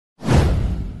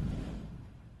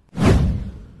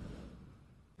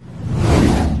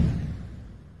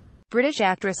British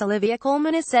actress Olivia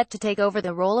Colman is set to take over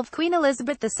the role of Queen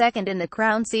Elizabeth II in The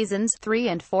Crown Seasons 3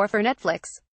 and 4 for Netflix.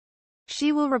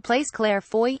 She will replace Claire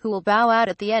Foy, who will bow out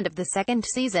at the end of the second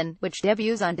season, which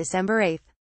debuts on December 8.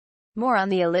 More on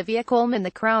the Olivia Colman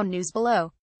The Crown news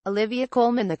below. Olivia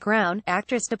Colman The Crown,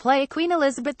 actress to play Queen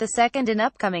Elizabeth II in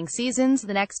upcoming seasons.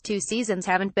 The next 2 seasons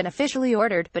haven't been officially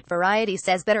ordered, but Variety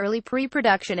says that early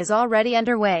pre-production is already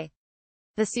underway.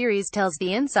 The series tells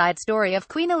the inside story of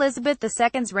Queen Elizabeth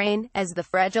II's reign, as the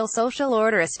fragile social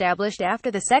order established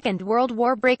after the Second World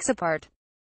War breaks apart.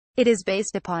 It is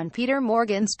based upon Peter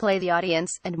Morgan's play The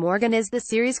Audience, and Morgan is the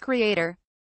series creator.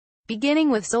 Beginning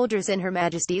with soldiers in Her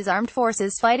Majesty's Armed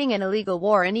Forces fighting an illegal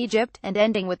war in Egypt, and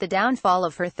ending with the downfall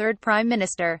of her third Prime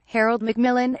Minister, Harold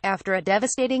Macmillan, after a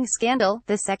devastating scandal,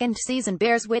 the second season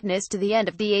bears witness to the end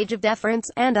of the Age of Deference,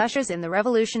 and ushers in the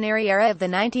revolutionary era of the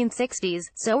 1960s,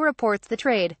 so reports the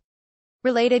trade.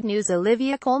 Related news: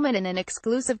 Olivia Colman in an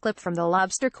exclusive clip from The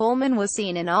Lobster. Colman was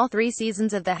seen in all 3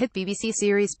 seasons of the hit BBC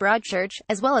series Broadchurch,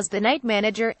 as well as The Night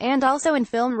Manager, and also in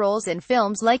film roles in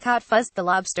films like Hot Fuzz, The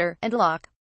Lobster, and Locke.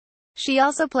 She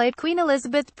also played Queen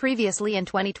Elizabeth previously in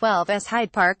 2012 as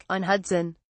Hyde Park, on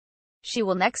Hudson. She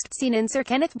will next be seen in Sir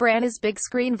Kenneth Branagh's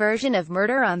big-screen version of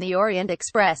Murder on the Orient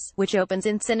Express, which opens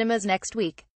in cinemas next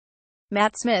week.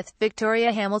 Matt Smith,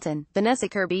 Victoria Hamilton, Vanessa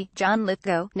Kirby, John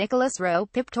Lithgow, Nicholas Rowe,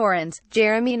 Pip Torrens,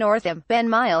 Jeremy Northam, Ben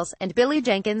Miles, and Billy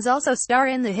Jenkins also star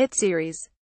in the hit series.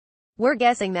 We're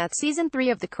guessing that Season 3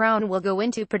 of The Crown will go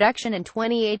into production in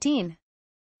 2018.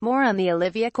 More on the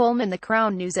Olivia Colman The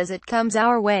Crown news as it comes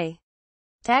our way.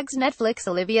 Tags Netflix.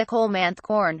 Olivia Colman.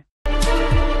 Corn.